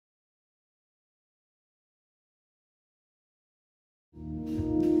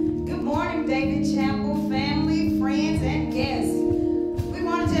Good morning, David Chapel family, friends, and guests. We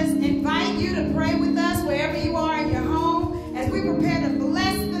want to just invite you to pray with us wherever you are in your home as we prepare to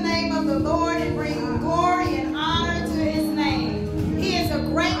bless the name of the Lord and bring glory and honor to his name. He is a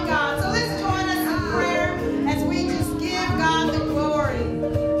great God. So let's join us in prayer as we just give God the glory.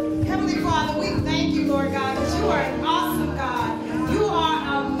 Heavenly Father, we thank you, Lord God, that you are an awesome God. You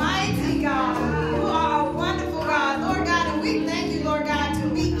are a mighty God. You are a wonderful God, Lord God, and we thank you, Lord God, to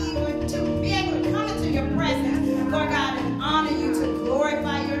be able to come into your presence, Lord God, and honor you, to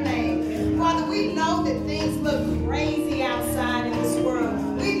glorify your name. Father, we know that things look crazy outside in this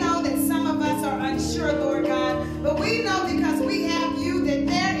world. We know that some of us are unsure, Lord God, but we know because we have you that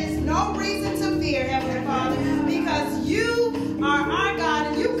there is no reason to fear, Heavenly Father, because you are our God,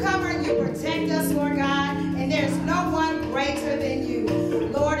 and you cover and you protect us, Lord God, and there's no one greater than you.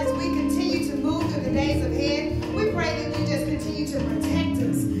 Lord, as we continue to move through the days ahead, we pray that you just continue to protect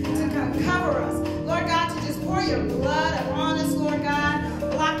us, to cover us, Lord God, to just pour your blood upon us, Lord God,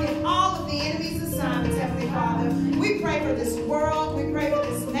 blocking all of the enemy's assignments, Heavenly Father. We pray for this world, we pray for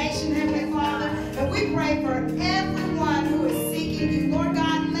this nation, Heavenly Father, and we pray for everyone who is seeking you. Lord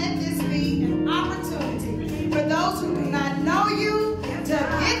God, let this be an opportunity for those who do not know you to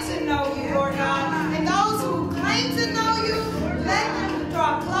get to know you, Lord God, and those who claim to know you, let them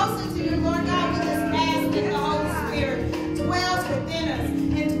draw closer to you, Lord God. We just ask that the Holy Spirit dwells within us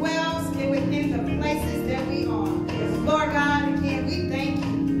and dwells within the places that we are. Lord God, again, we thank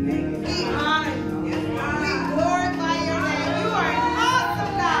you. We honor you. We glorify your name. You are an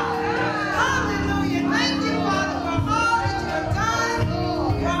awesome God. Hallelujah. Thank you, Father, for all that you have done,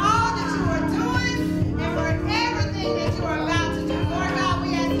 for all that you are doing, and for everything that you are about to do. Lord God, we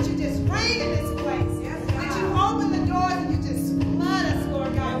ask that you just reign in this place, that you open the doors and you just flood us,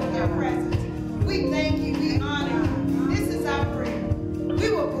 Lord God, with your presence. We thank you. We honor you. This is our prayer. We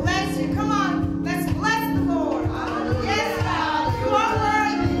will bless you. Come on, let's bless the Lord. Yes, God, you are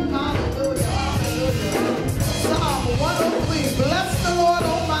worthy. Hallelujah, hallelujah. Psalm 103, bless the Lord,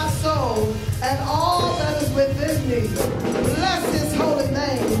 O my soul, and all that is within me. Bless his holy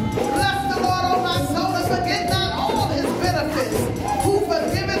name. Bless the Lord, O my soul, and forget not all his benefits, who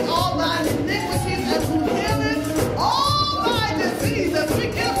forgiveth all thine iniquities and who healeth all thy diseases. We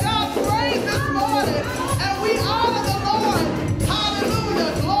give God praise this morning, and we honor the Lord. Hallelujah.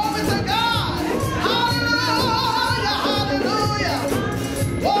 Glory to God. Hallelujah. Hallelujah.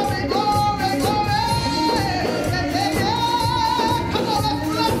 Glory, glory, glory. Yeah. Come on, let's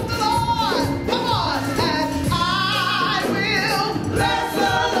bless the Lord. Come on. And I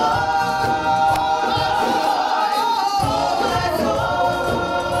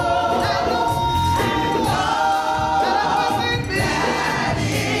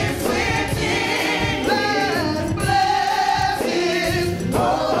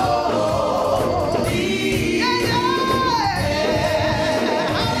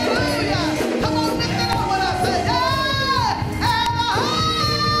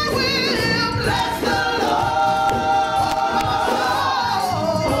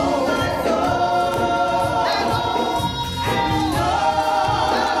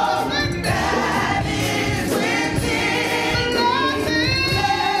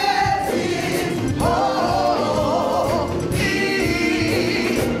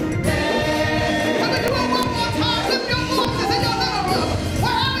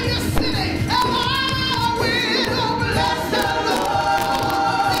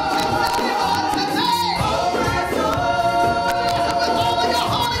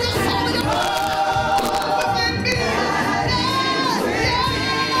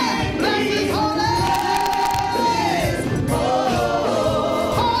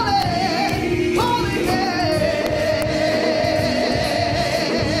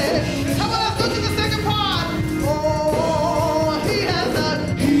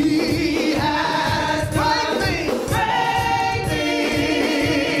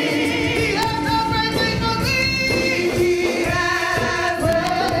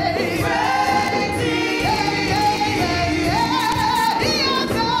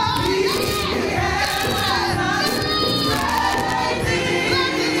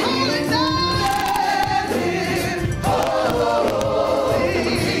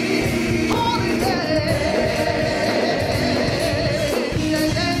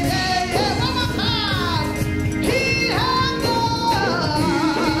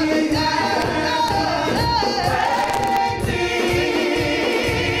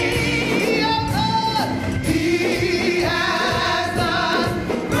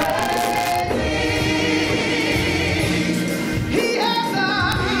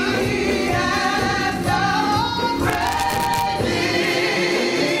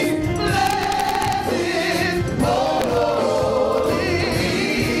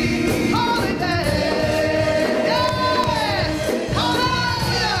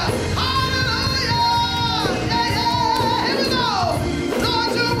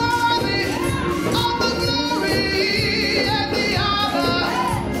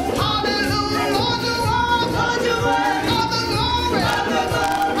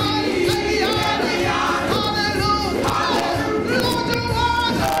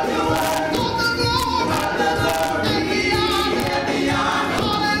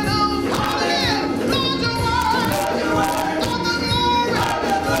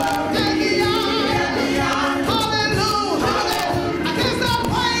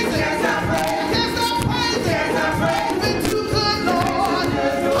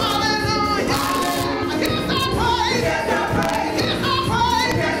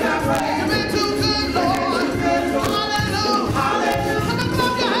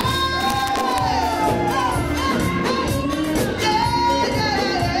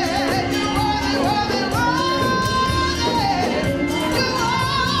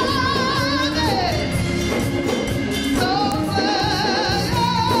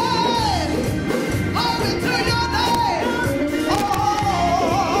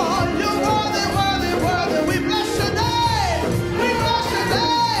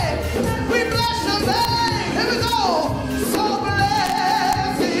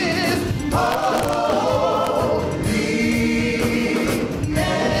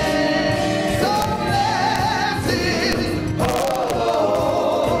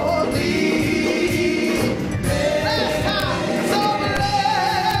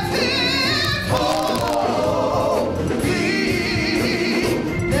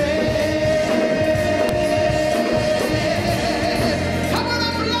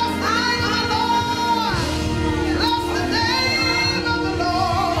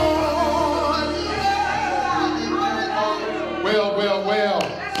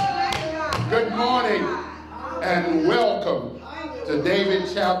to David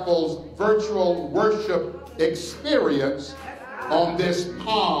Chapel's virtual worship experience on this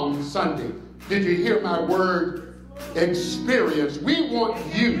Palm Sunday. Did you hear my word, experience? We want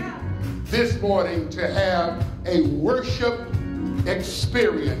you this morning to have a worship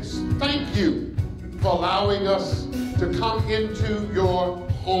experience. Thank you for allowing us to come into your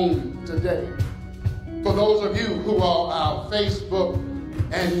home today. For those of you who are our Facebook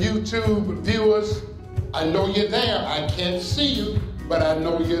and YouTube viewers, I know you're there. I can't see you, but I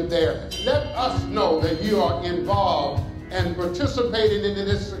know you're there. Let us know that you are involved and participating in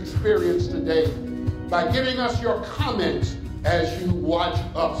this experience today by giving us your comments as you watch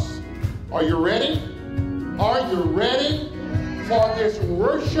us. Are you ready? Are you ready for this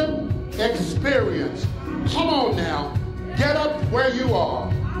worship experience? Come on now, get up where you are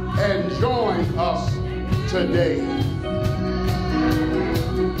and join us today.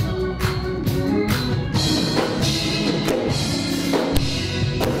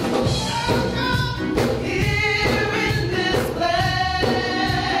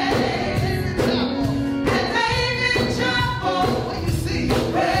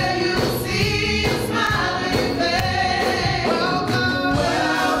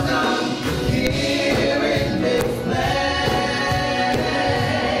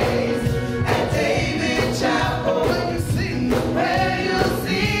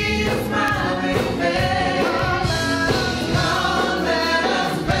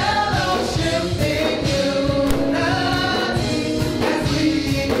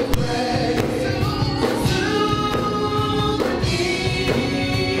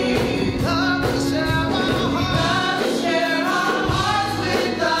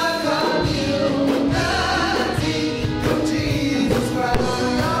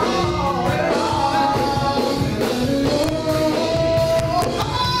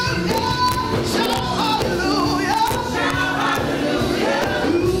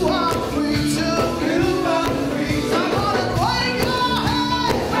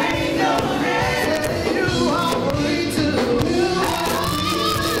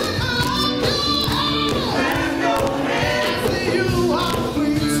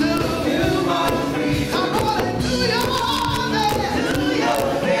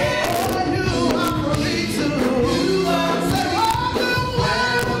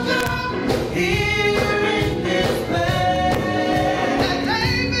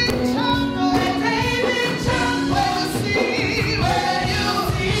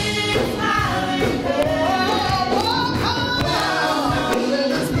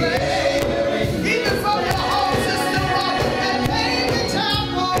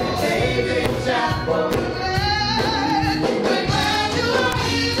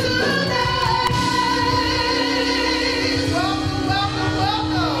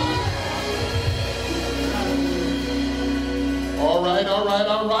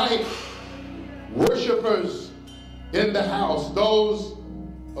 All right. Worshipers in the house, those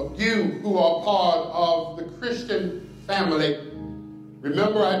of you who are part of the Christian family,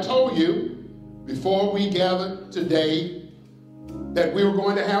 remember I told you before we gathered today that we were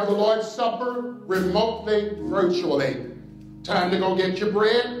going to have the Lord's Supper remotely, virtually. Time to go get your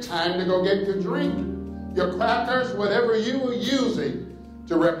bread, time to go get your drink, your crackers, whatever you are using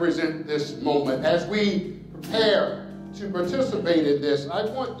to represent this moment. As we prepare to participate in this, I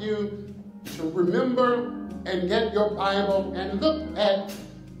want you to remember and get your Bible and look at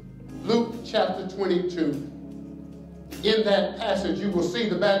Luke chapter 22. In that passage, you will see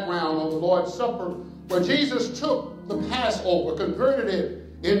the background of the Lord's Supper, where Jesus took the Passover, converted it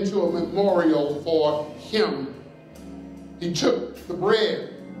into a memorial for him. He took the bread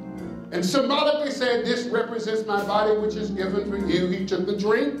and symbolically said, "This represents my body, which is given for you." He took the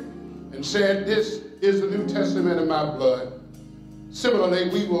drink and said, "This is the New Testament of my blood." Similarly,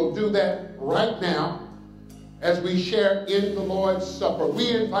 we will do that right now as we share in the Lord's Supper. We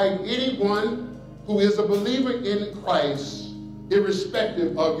invite anyone who is a believer in Christ,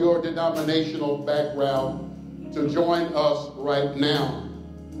 irrespective of your denominational background, to join us right now.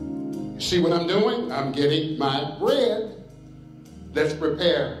 You see what I'm doing? I'm getting my bread. Let's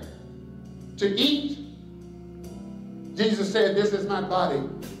prepare to eat. Jesus said, "This is my body,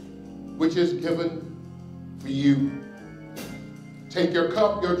 which is given for you." Take your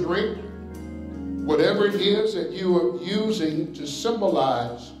cup, your drink, whatever it is that you are using to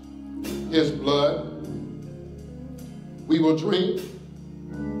symbolize his blood. We will drink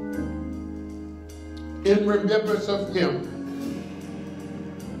in remembrance of him.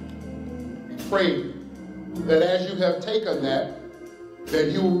 We pray that as you have taken that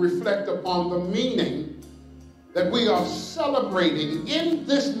you will reflect upon the meaning that we are celebrating in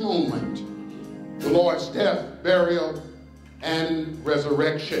this moment, the Lord's death, burial, and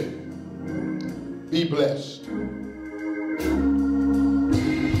resurrection. Be blessed.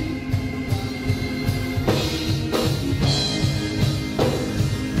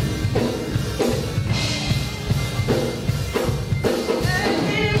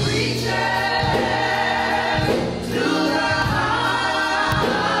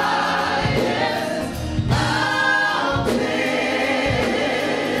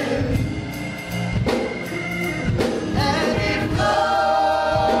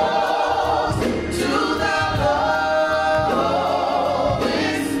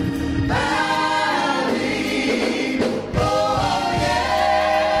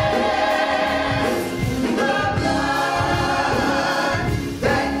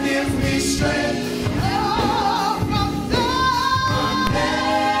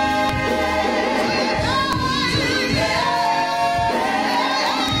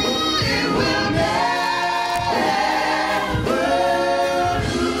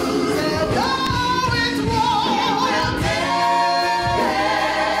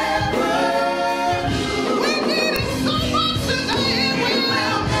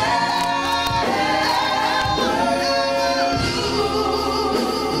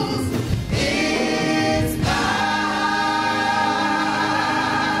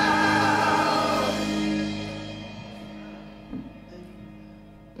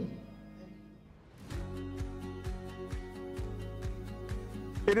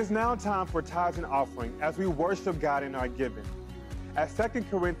 It is now time for tithes and offering as we worship God in our giving. As 2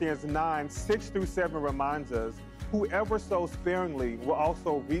 Corinthians 9, 6 through 7 reminds us, whoever sows sparingly will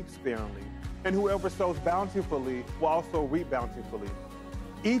also reap sparingly, and whoever sows bountifully will also reap bountifully.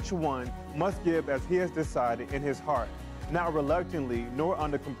 Each one must give as he has decided in his heart, not reluctantly nor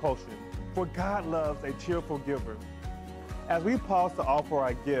under compulsion, for God loves a cheerful giver. As we pause to offer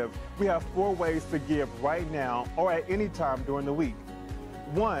our gift, we have 4 ways to give right now or at any time during the week.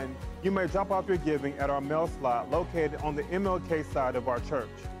 1, you may drop off your giving at our mail slot located on the MLK side of our church.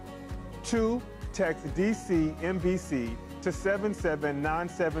 2, text DCMBC to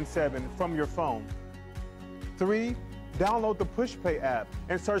 77977 from your phone. 3, download the PushPay app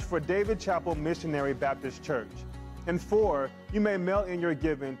and search for David Chapel Missionary Baptist Church. And 4, you may mail in your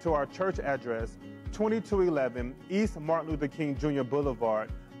giving to our church address, 2211 East Martin Luther King Jr. Boulevard,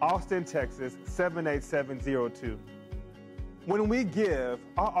 Austin, Texas, 78702. When we give,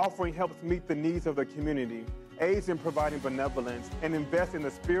 our offering helps meet the needs of the community, aids in providing benevolence, and invests in the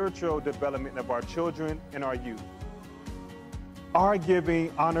spiritual development of our children and our youth. Our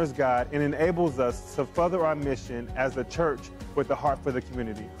giving honors God and enables us to further our mission as a church with a heart for the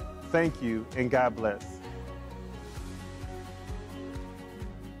community. Thank you, and God bless.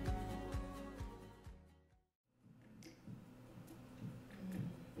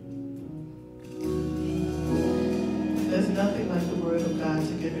 There's nothing like the Word of God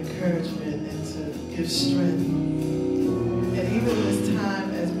to give encouragement and to give strength. And even this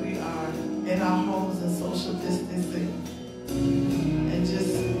time as we are in our homes and social distancing and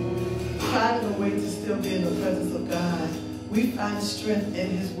just finding a way to still be in the presence of God, we find strength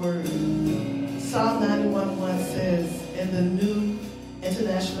in His Word. Psalm 91:1 says, in the New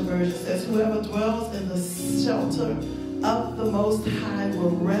International Version, says, whoever dwells in the shelter of the Most High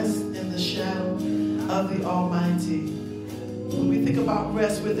will rest in the shadow of the Almighty. When we think about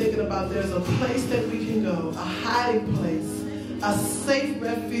rest, we're thinking about there's a place that we can go, a hiding place, a safe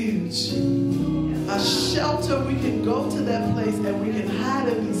refuge, a shelter. We can go to that place and we can hide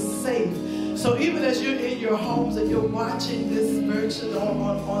and be safe. So even as you're in your homes and you're watching this virtual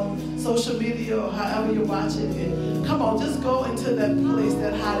on social media or however you're watching it, come on, just go into that place,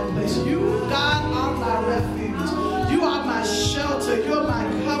 that hiding place. You, God, are my refuge. You are my shelter. You're my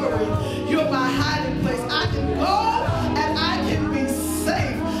covering. You're my hiding place. I can go and I can be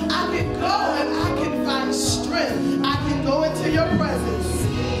safe. I can go and I can find strength. I can go into your presence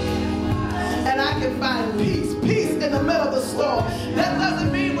and I can find peace. Peace in the middle of the storm. That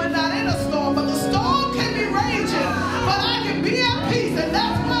doesn't mean we're not in a storm, but the storm can be raging. But I can be at peace, and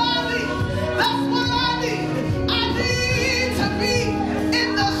that's what I need. That's what I need. I need to be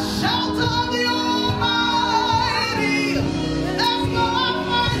in the shelter of the Almighty. That's where I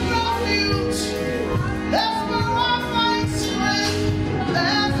find refuge. That's where I find strength.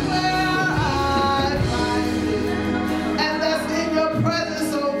 That's where I find it. And that's in your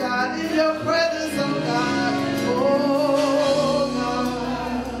presence, oh God. In your presence, oh God. Oh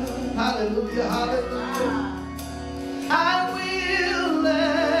God.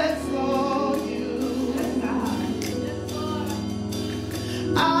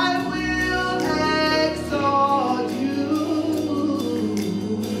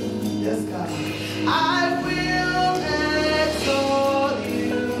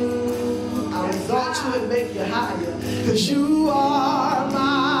 you and make you higher. Because you are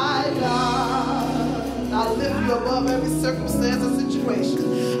my God. I'll lift you above every circumstance and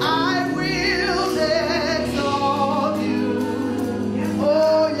situation. I will exalt you.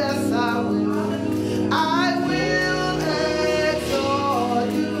 Oh, yes, I will. I will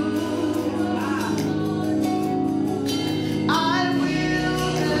exalt you. I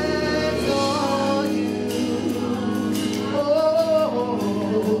will exalt you.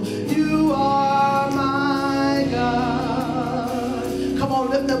 Oh, you are my God. Come on,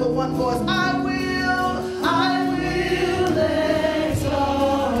 lift up with one voice. I will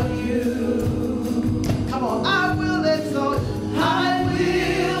exalt you. Come on, I will exalt you. I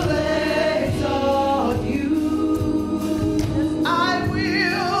will exalt you. I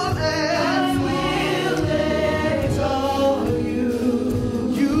will exalt you.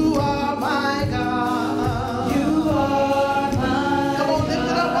 You are my God. You are my God. Come on,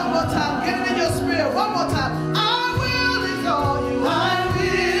 lift it up one more time. Get it in your spirit. One more time. I will exalt you. I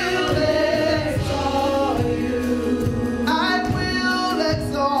will exalt you. I will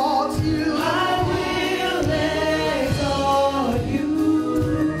exalt you. I will exalt you.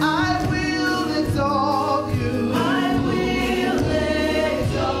 I will exalt you. I will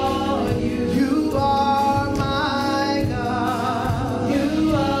exalt you. You are my God. You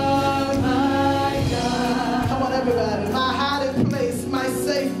are my God. Come on, everybody. My hiding place, my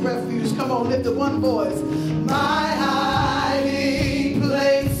safe refuge. Come on, lift it one voice. My hiding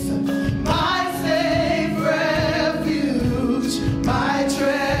place, my safe refuge, my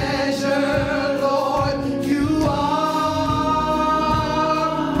treasure, Lord, you are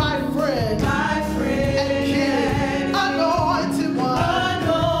my friend and king, anointed one,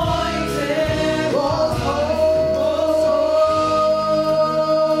 anointed, most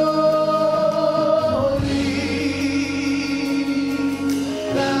holy.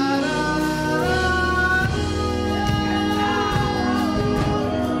 La, la, la, la.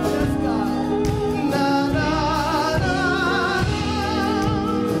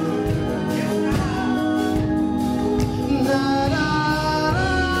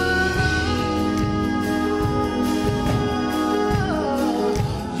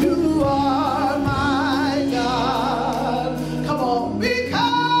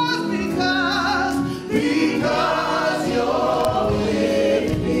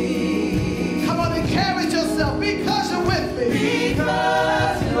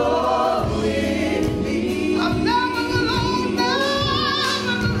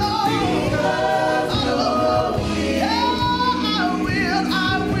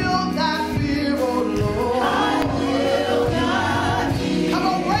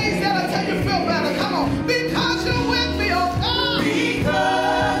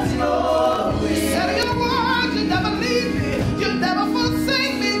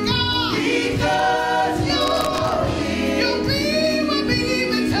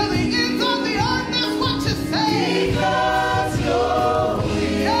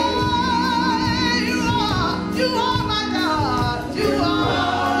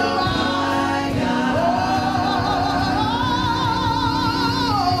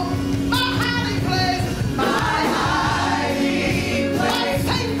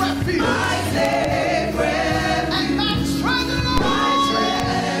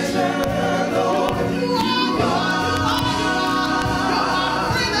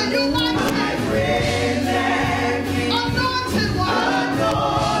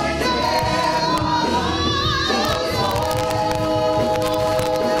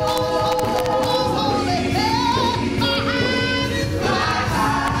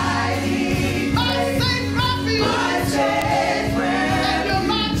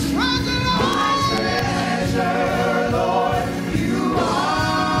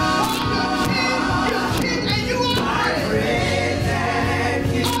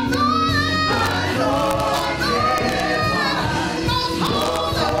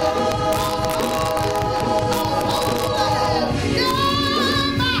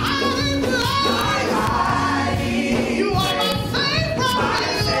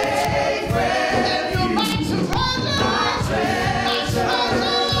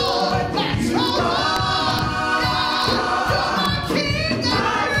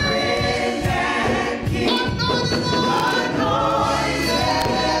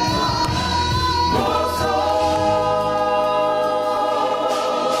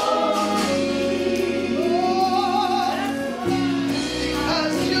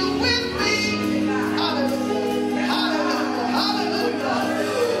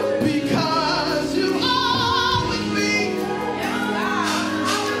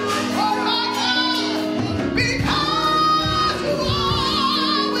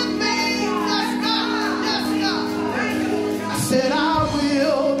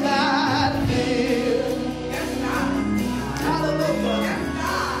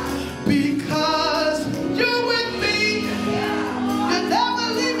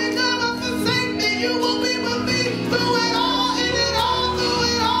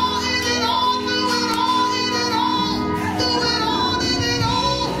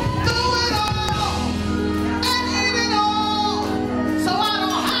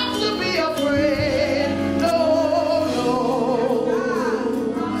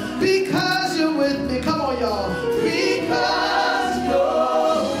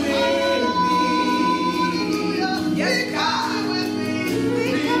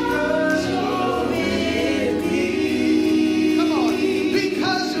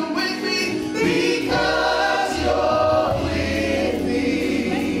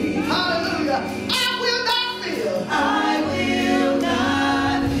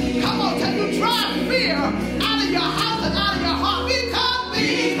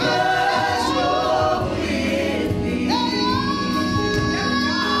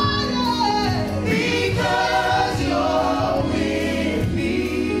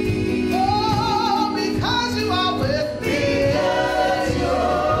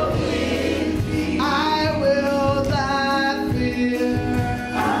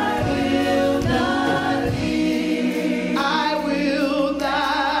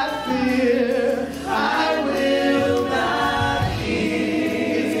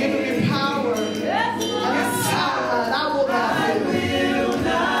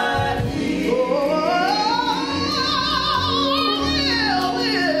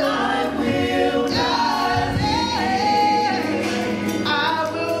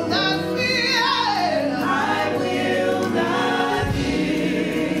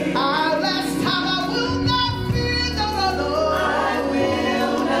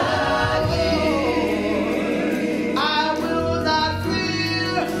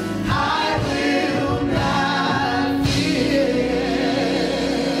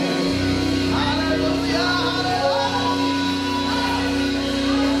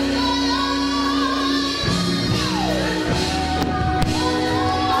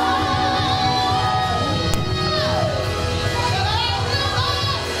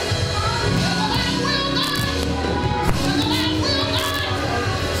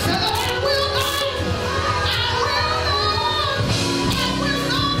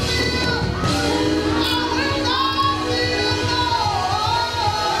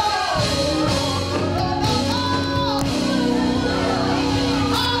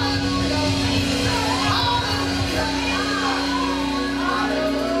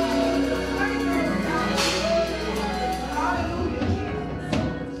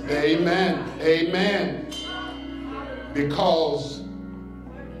 because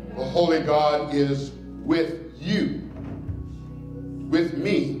the Holy God is with you, with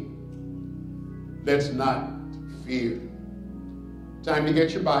me. Let's not fear. Time to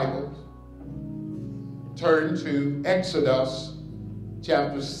get your Bibles. Turn to Exodus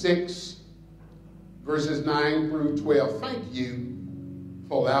chapter 6, verses 9 through 12. Thank you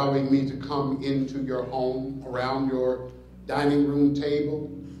for allowing me to come into your home, around your dining room table,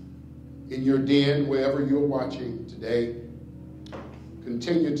 in your den, wherever you're watching today.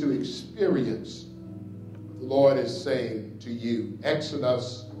 Continue to experience what the Lord is saying to you.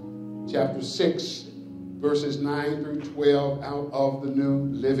 Exodus chapter 6, verses 9 through 12, out of the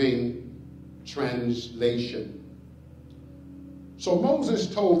New Living Translation. So Moses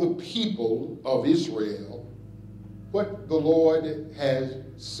told the people of Israel what the Lord has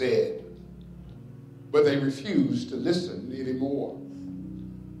said, but they refused to listen anymore.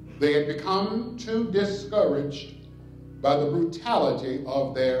 They had become too discouraged by the brutality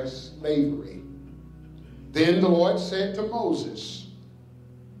of their slavery. Then the Lord said to Moses,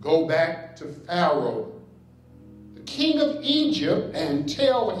 "Go back to Pharaoh, the king of Egypt, and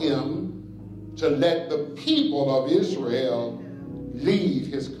tell him to let the people of Israel leave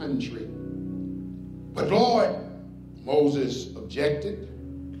his country." "But Lord," Moses objected,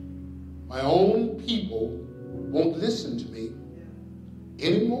 "my own people won't listen to me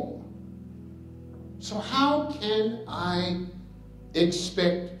anymore. So how can I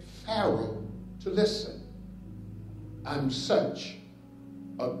expect Pharaoh to listen? I'm such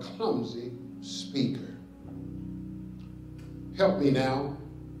a clumsy speaker." Help me now.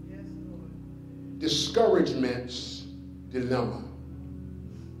 Yes, Lord. Discouragement's dilemma.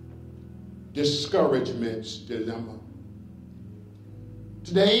 Discouragement's dilemma.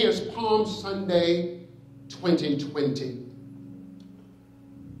 Today is Palm Sunday 2020.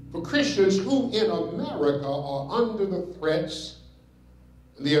 For Christians who in America are under the threats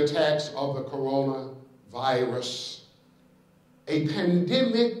and the attacks of the coronavirus, a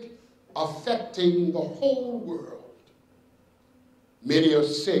pandemic affecting the whole world. Many are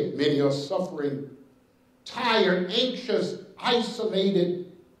sick, many are suffering, tired, anxious,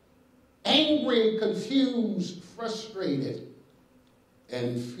 isolated, angry, confused, frustrated,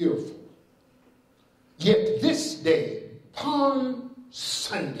 and fearful. Yet this day, Palm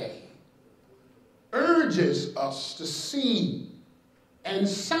Sunday, urges us to see and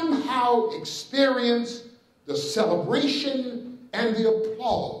somehow experience the celebration and the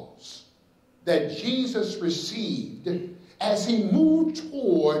applause that Jesus received as he moved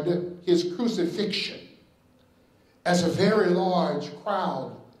toward his crucifixion, as a very large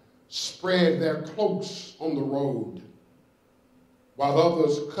crowd spread their cloaks on the road, while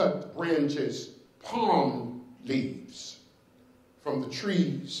others cut branches, palm leaves, from the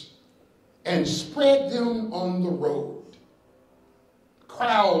trees and spread them on the road.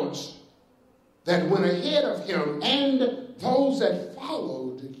 Crowds that went ahead of him and those that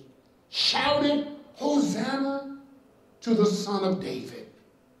followed shouted, "Hosanna to the Son of David.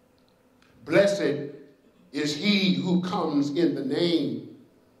 Blessed is he who comes in the name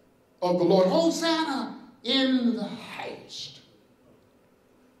of the Lord. Hosanna in the highest."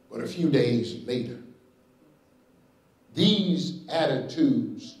 But a few days later, these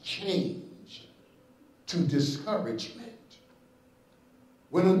attitudes changed to discouragement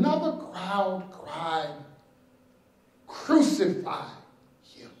when another crowd cried, "Crucify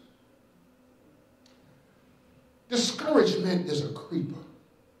him." Discouragement is a creeper,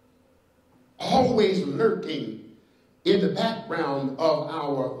 always lurking in the background of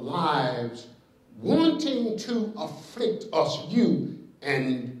our lives, wanting to afflict us, you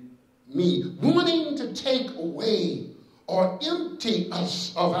and me, wanting to take away or empty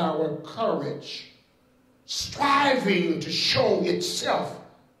us of our courage, striving to show itself,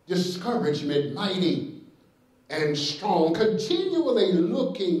 discouragement, mighty and strong, continually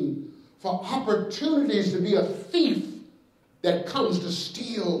looking for opportunities to be a thief that comes to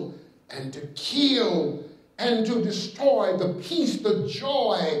steal and to kill and to destroy the peace, the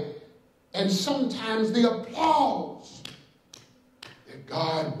joy, and sometimes the applause that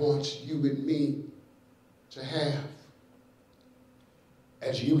God wants you and me to have.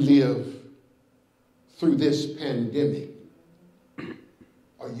 As you live through this pandemic,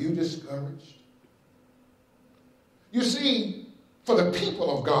 are you discouraged? You see, for the people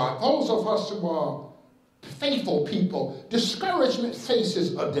of God, those of us who are faithful people, discouragement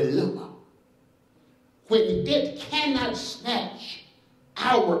faces a dilemma when it cannot snatch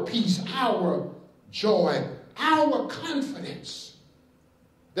our peace, our joy, our confidence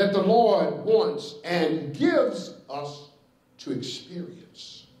that the Lord wants and gives us to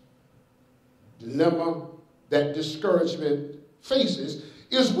experience. Dilemma, that discouragement faces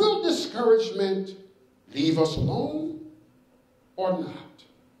is, will discouragement leave us alone or not?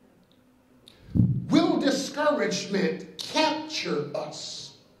 Will discouragement capture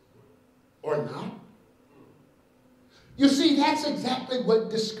us or not? You see, that's exactly what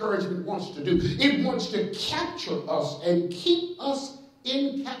discouragement wants to do. It wants to capture us and keep us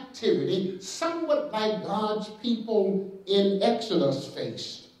in captivity, somewhat like God's people in Exodus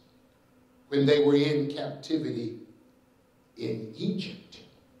faced when they were in captivity in Egypt.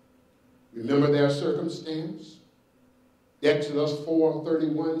 Remember their circumstance? Exodus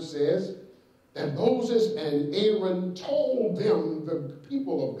 4:31 says that Moses and Aaron told them, the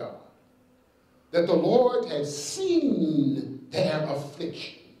people of God, that the Lord had seen their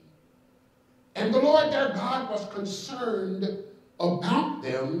affliction. And the Lord their God was concerned about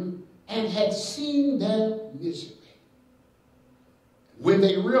them and had seen their misery. When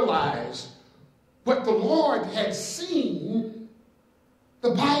they realized what the Lord had seen,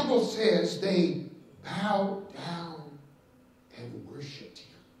 the Bible says they bowed down and worshiped him.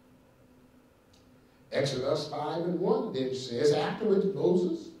 Exodus 5:1 then says, afterwards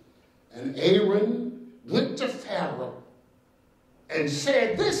Moses and Aaron went to Pharaoh and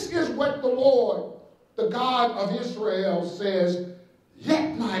said, this is what the Lord, the God of Israel, says,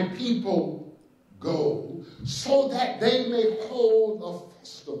 let my people go so that they may hold a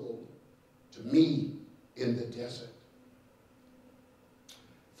festival to me in the desert.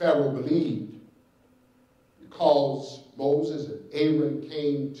 Pharaoh believed because Moses and Aaron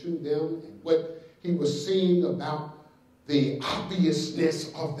came to them and what he was seeing about the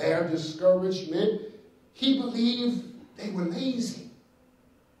obviousness of their discouragement, he believed they were lazy.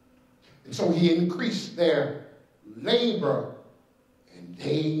 And so he increased their labor, and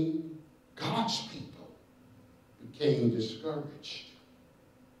they, God's people, became discouraged.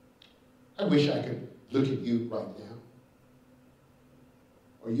 I wish I could look at you right now.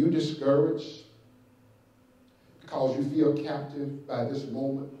 Are you discouraged because you feel captive by this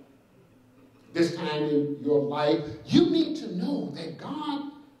moment? This time in your life, you need to know that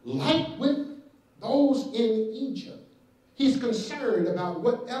God, like with those in Egypt, he's concerned about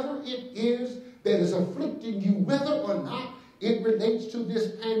whatever it is that is afflicting you, whether or not it relates to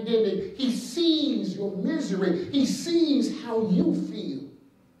this pandemic. He sees your misery. He sees how you feel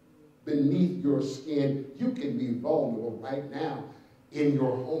beneath your skin. You can be vulnerable right now in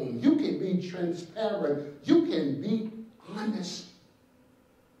your home. You can be transparent. You can be honest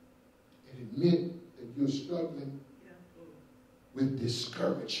and admit that you're struggling with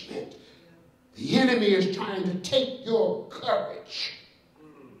discouragement. The enemy is trying to take your courage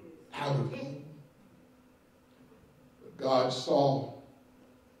out of you. But God saw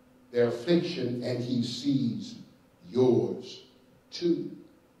their affliction and he sees yours too.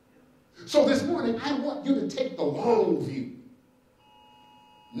 So this morning, I want you to take the long view.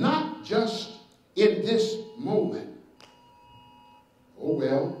 Not just in this moment. Oh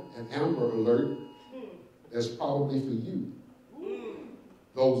well, an Amber Alert is probably for you.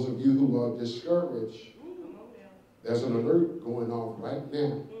 Those of you who are discouraged, there's an alert going on right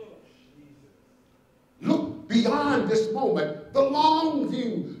now. Look beyond this moment, the long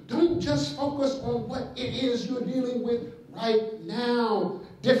view. Don't just focus on what it is you're dealing with right now.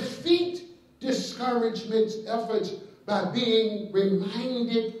 Defeat discouragement's efforts by being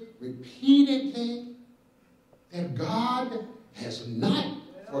reminded repeatedly that God has not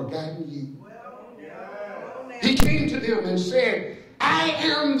forgotten you. He came to them and said, I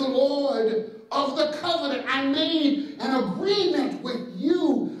am the Lord of the covenant. I made an agreement with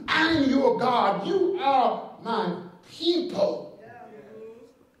you. I am your God. You are my people.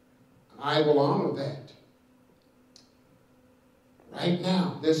 I will honor that. Right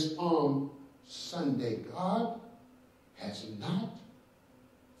now, this Palm Sunday, God has not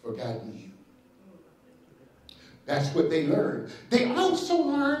forgotten you. That's what they learned. They also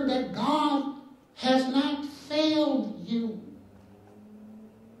learned that God has not failed you.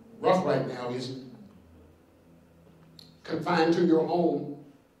 Rough right now, isn't it? Confined to your home.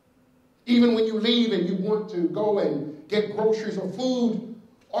 Even when you leave and you want to go and get groceries or food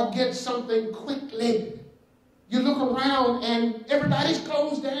or get something quickly, you look around and everybody's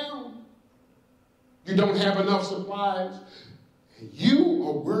closed down. You don't have enough supplies. And you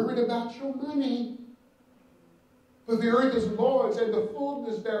are worried about your money. For the earth is the Lord's and the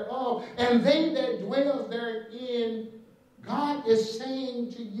fullness thereof, and they that dwell therein. God is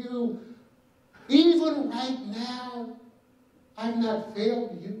saying to you, even right now, I've not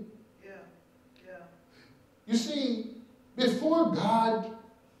failed you. You see, before God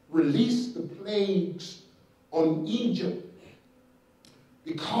released the plagues on Egypt,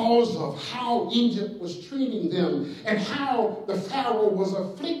 because of how Egypt was treating them and how the Pharaoh was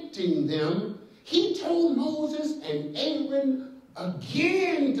afflicting them, he told Moses and Aaron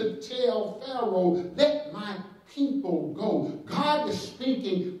again to tell Pharaoh, let my people go. God is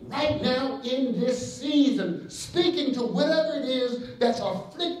speaking right now in this season, speaking to whatever it is that's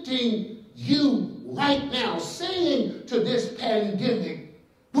afflicting you right now, saying to this pandemic,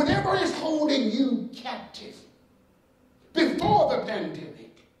 whatever is holding you captive before the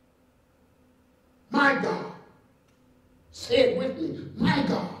pandemic, my God, say it with me, my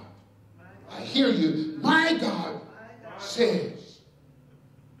God, I hear you, my God says,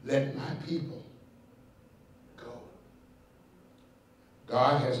 let my people go.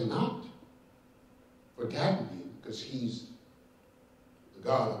 God has not forgotten you because he's the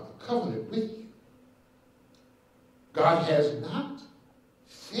God of the covenant with you. God has not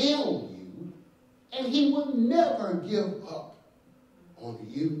failed you, and he will never give up on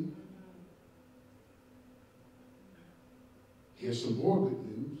you. Here's some more good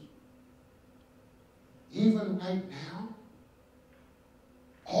news. Even right now,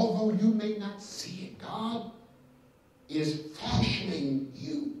 although you may not see it, God is fashioning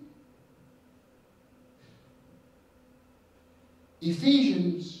you.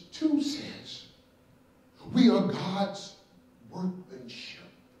 Ephesians 2 says, we are God's workmanship.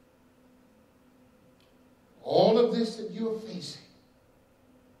 All of this that you're facing,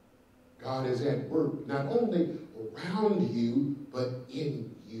 God is at work, not only around you, but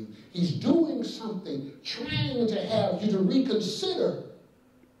in you. He's doing something, trying to have you to reconsider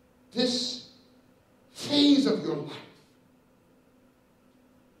this phase of your life.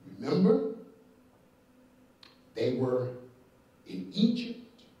 Remember, they were in Egypt,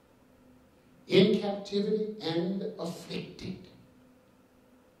 in captivity and afflicted.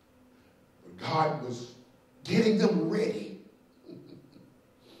 But God was getting them ready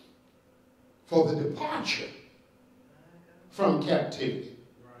for the departure from captivity.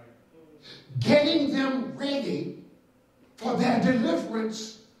 Getting them ready for their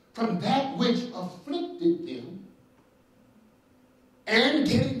deliverance from that which afflicted them, and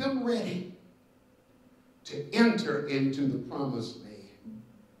getting them ready to enter into the promised land.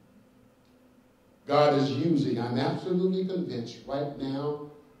 God is using, I'm absolutely convinced right now,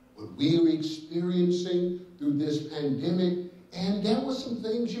 what we are experiencing through this pandemic, and there were some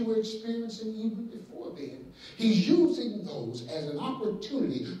things you were experiencing even before then. He's using those as an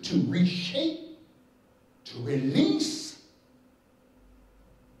opportunity to reshape, to release,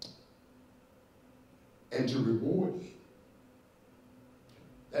 and to reward you.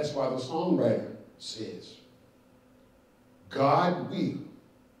 That's why the songwriter says, God will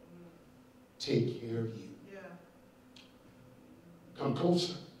take care of you. Yeah. Come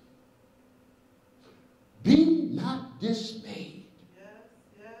closer. Be not dismayed. Yes,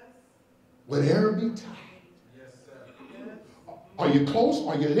 yes. Whatever betide. Yes, sir. Yes. Are you close?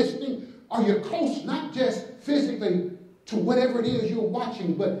 Are you listening? Are you close not just physically to whatever it is you're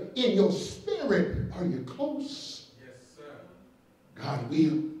watching, but in your spirit, are you close? Yes, sir. God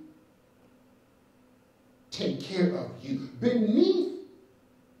will take care of you. Beneath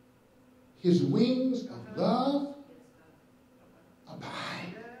his wings of love,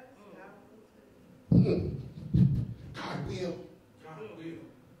 abide. God will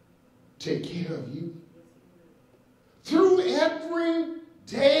take care of you. Through every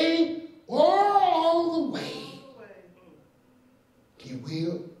day or all the way, he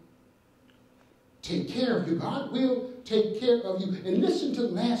will take care of you. God will take care of you. And listen to the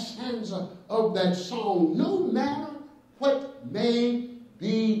last stanza of that song. No matter what may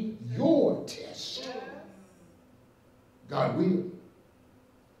be your test, God will.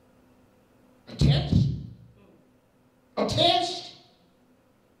 A test? A test?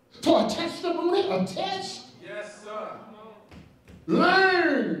 For a testimony? A test? Yes, sir.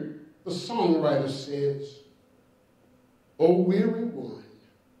 Learn, the songwriter says, O weary one,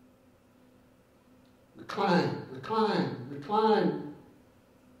 recline, recline, recline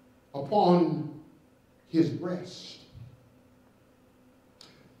upon his breast.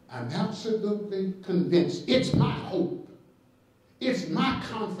 I'm absolutely convinced. It's my hope. It's my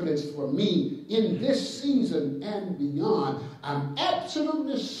confidence for me in this season and beyond. I'm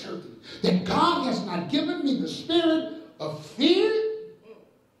absolutely certain that God has not given me the spirit of fear,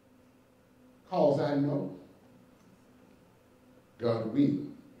 because I know God will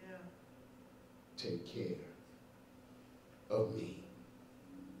take care of me.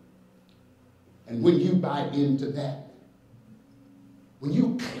 And when you buy into that, when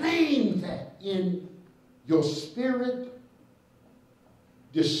you claim that in your spirit,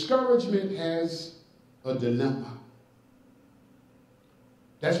 discouragement has a dilemma.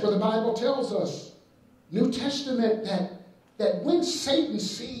 That's what the Bible tells us. New Testament, that when Satan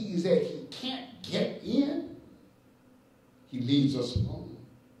sees that he can't get in, he leaves us alone.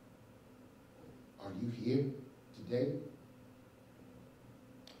 Are you here today?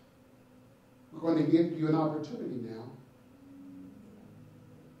 We're going to give you an opportunity now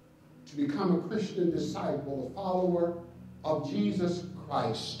to become a Christian disciple, a follower of Jesus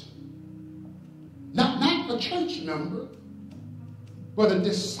Christ. Not a church member, but a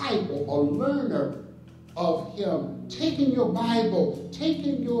disciple, a learner of him, taking your Bible,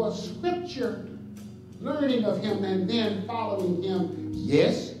 taking your scripture, learning of him, and then following him.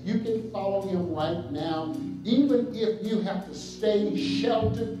 Yes, you can follow him right now, even if you have to stay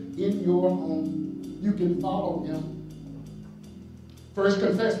sheltered in your home. You can follow him. First,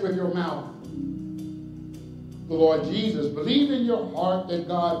 confess with your mouth the Lord Jesus. Believe in your heart that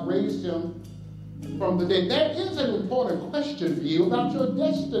God raised him from the dead. That is an important question for you about your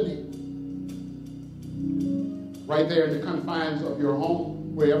destiny. Right there in the confines of your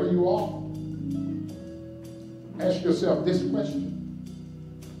home, wherever you are. Ask yourself this question.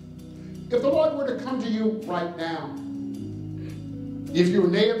 If the Lord were to come to you right now, if you were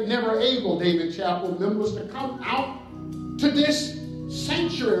never able, David Chapel members, to come out to this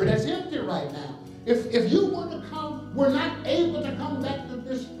sanctuary that's empty right now, if you were to come, were not able to come back to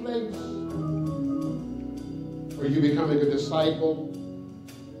this place, are you becoming a disciple?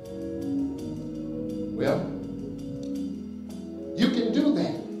 Well, you can do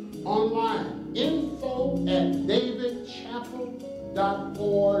that online.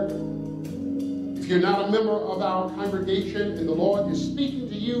 info@davidchapel.org. If you're not a member of our congregation and the Lord is speaking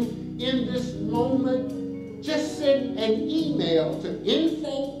to you in this moment, just send an email to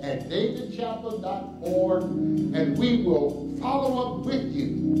info@davidchapel.org and we will follow up with you.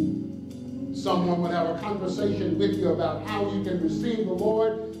 Someone will have a conversation with you about how you can receive the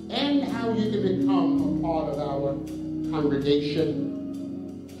Lord and how you can become a part of our congregation.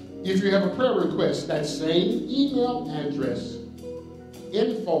 If you have a prayer request, that same email address,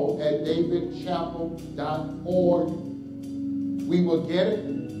 info@davidchapel.org. We will get it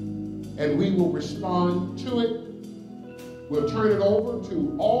and we will respond to it. We'll turn it over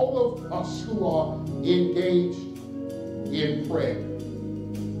to all of us who are engaged in prayer.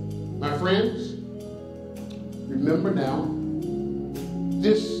 My friends, remember now,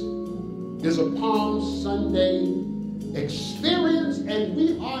 this is a Palm Sunday experience, and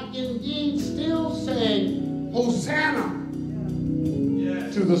we are indeed still saying, Hosanna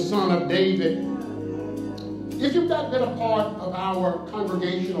to the Son of David. If you've not been a part of our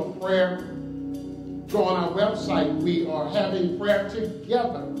congregational prayer, go on our website. We are having prayer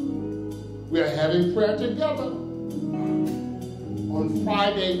together. We are having prayer together on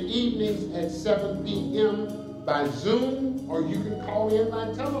Friday evenings at 7 p.m. by Zoom, or you can call in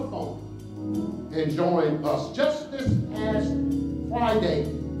by telephone and join us. Just this past Friday,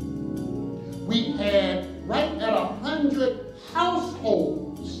 we had right at 100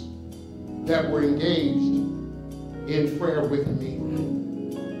 households that were engaged in prayer with me.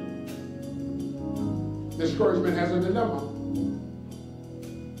 Discouragement has a dilemma.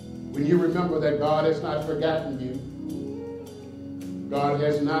 When you remember that God has not forgotten you, God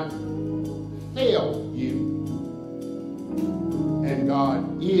has not failed you, and God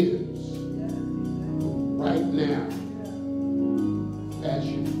is right now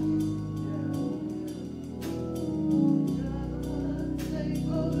fashioning.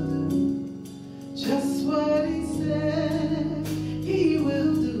 Just what he said he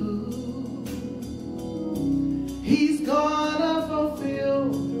will do. He's gonna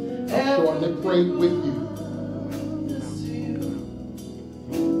fulfill. I'm sure they prayed with you.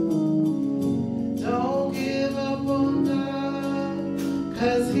 Don't give up on God,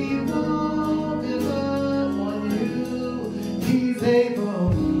 'cause he won't give up on you. He's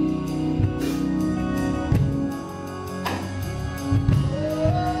able.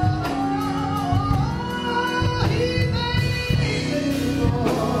 He's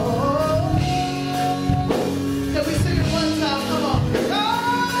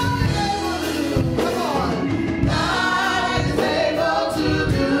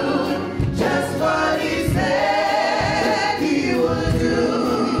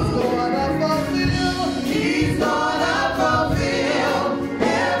gonna fulfill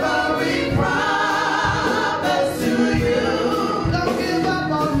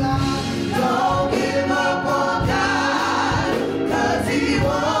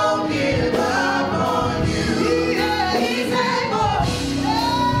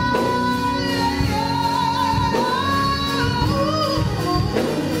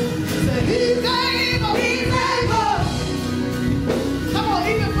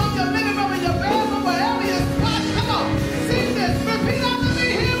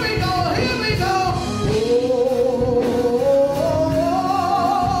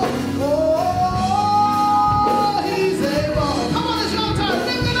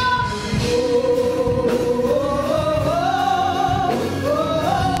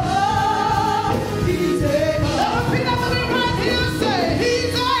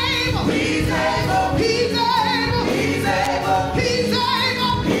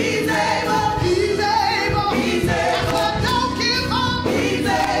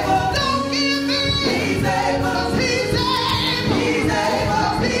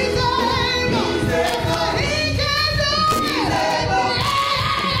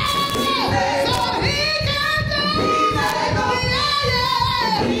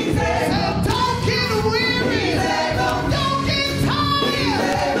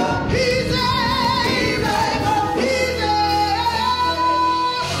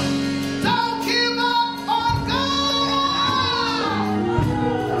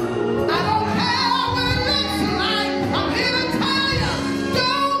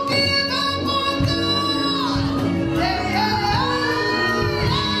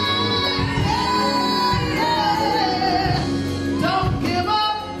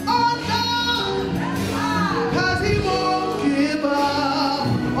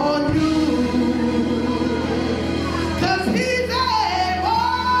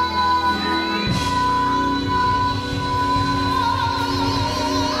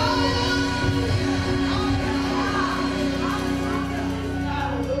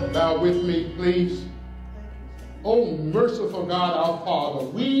bow with me, please. Oh, merciful God, our Father,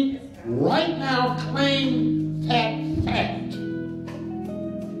 we right now claim that fact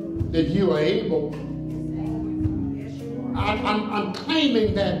that you are able. I'm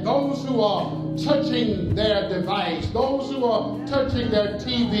claiming that those who are touching their device, those who are touching their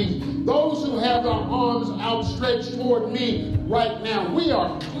TV, those who have their arms outstretched toward me right now, we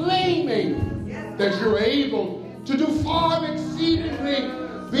are claiming that you're able to do far exceedingly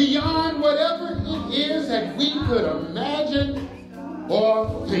beyond whatever it is that we could imagine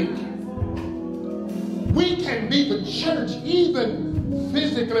or think. We can be the church even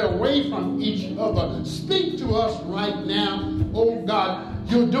physically away from each other. Speak to us right now. Oh God,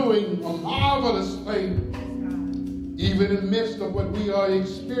 you're doing a marvelous thing. Even in the midst of what we are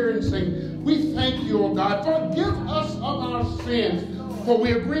experiencing, we thank you, oh God. Forgive us of our sins, for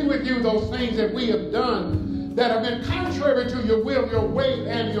we agree with you those things that we have done that have been contrary to your will, your way,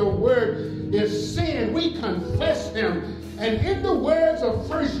 and your word is sin. We confess them. And in the words of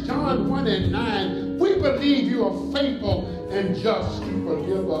 1 John 1 and 9, we believe you are faithful and just to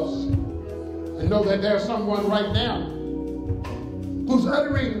forgive us. And know that there's someone right now who's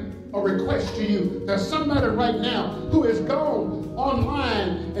uttering a request to you. There's somebody right now who has gone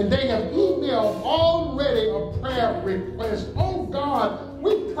online and they have emailed already a prayer request. Oh God,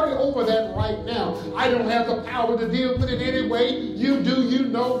 we pray over that right now. I don't have the power to deal with it anyway. You do. You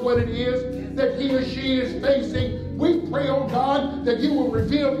know what it is that he or she is facing. We pray, oh God, that you will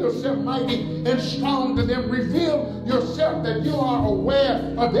reveal yourself mighty and strong to them. Reveal yourself that you are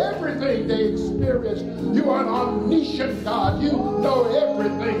aware of everything they experience. You are an omniscient God. You know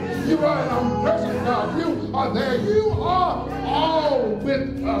everything. You are an omnipresent God. You are there. You are all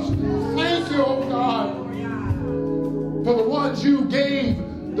with us. Thank you, oh God, for the ones you gave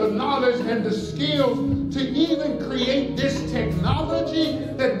the knowledge and the skills to even create this technology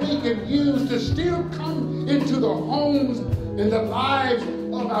that we can use to still come into the homes and the lives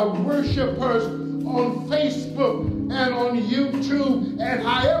of our worshipers on Facebook and on YouTube and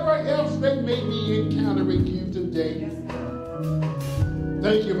however else they may be encountering you today.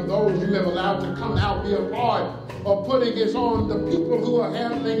 Thank you for those you have allowed to come out, be a part of putting this on, the people who are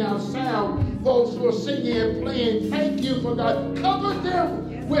handling our sound, those who are singing and playing. Thank you for God. Cover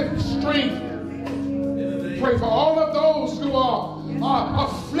them with strength. Pray for all of those who are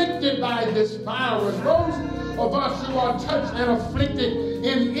afflicted by this virus, those of us who are touched and afflicted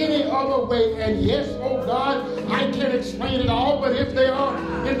in any other way. And yes, oh God, I can't explain it all, but if they are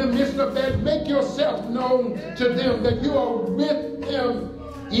in the midst of that, make yourself known to them that you are with them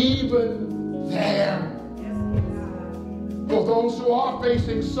even there. For those who are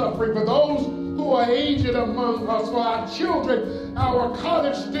facing suffering, for those who are aged among us, for our children, our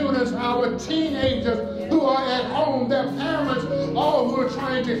college students, our teenagers who are at home, their parents, all who are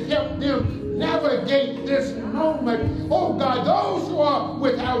trying to help them navigate this moment. Oh God, those who are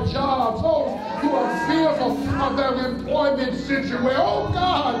without jobs, those who are fearful of their employment situation, oh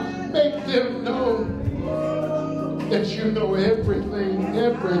God, make them know that you know everything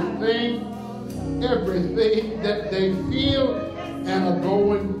that they feel and are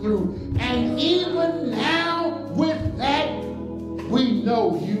going through. And even now, with that, we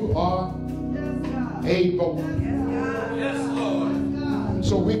know you are able. Yes, Lord.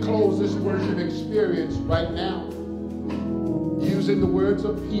 So we close this worship experience right now using the words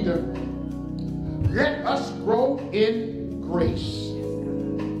of Peter. Let us grow in grace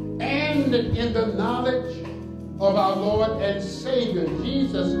and in the knowledge of our Lord and Savior,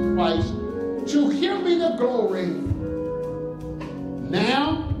 Jesus Christ. To him be the glory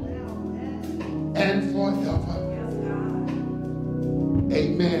now and forever.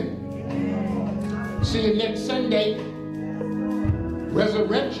 Amen. See you next Sunday,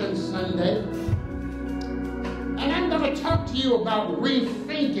 Resurrection Sunday. And I'm going to talk to you about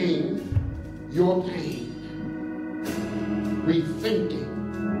rethinking your pain. Rethinking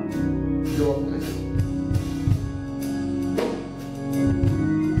your pain.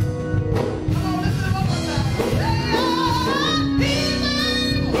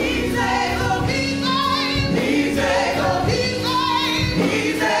 He's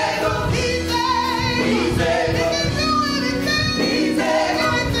able.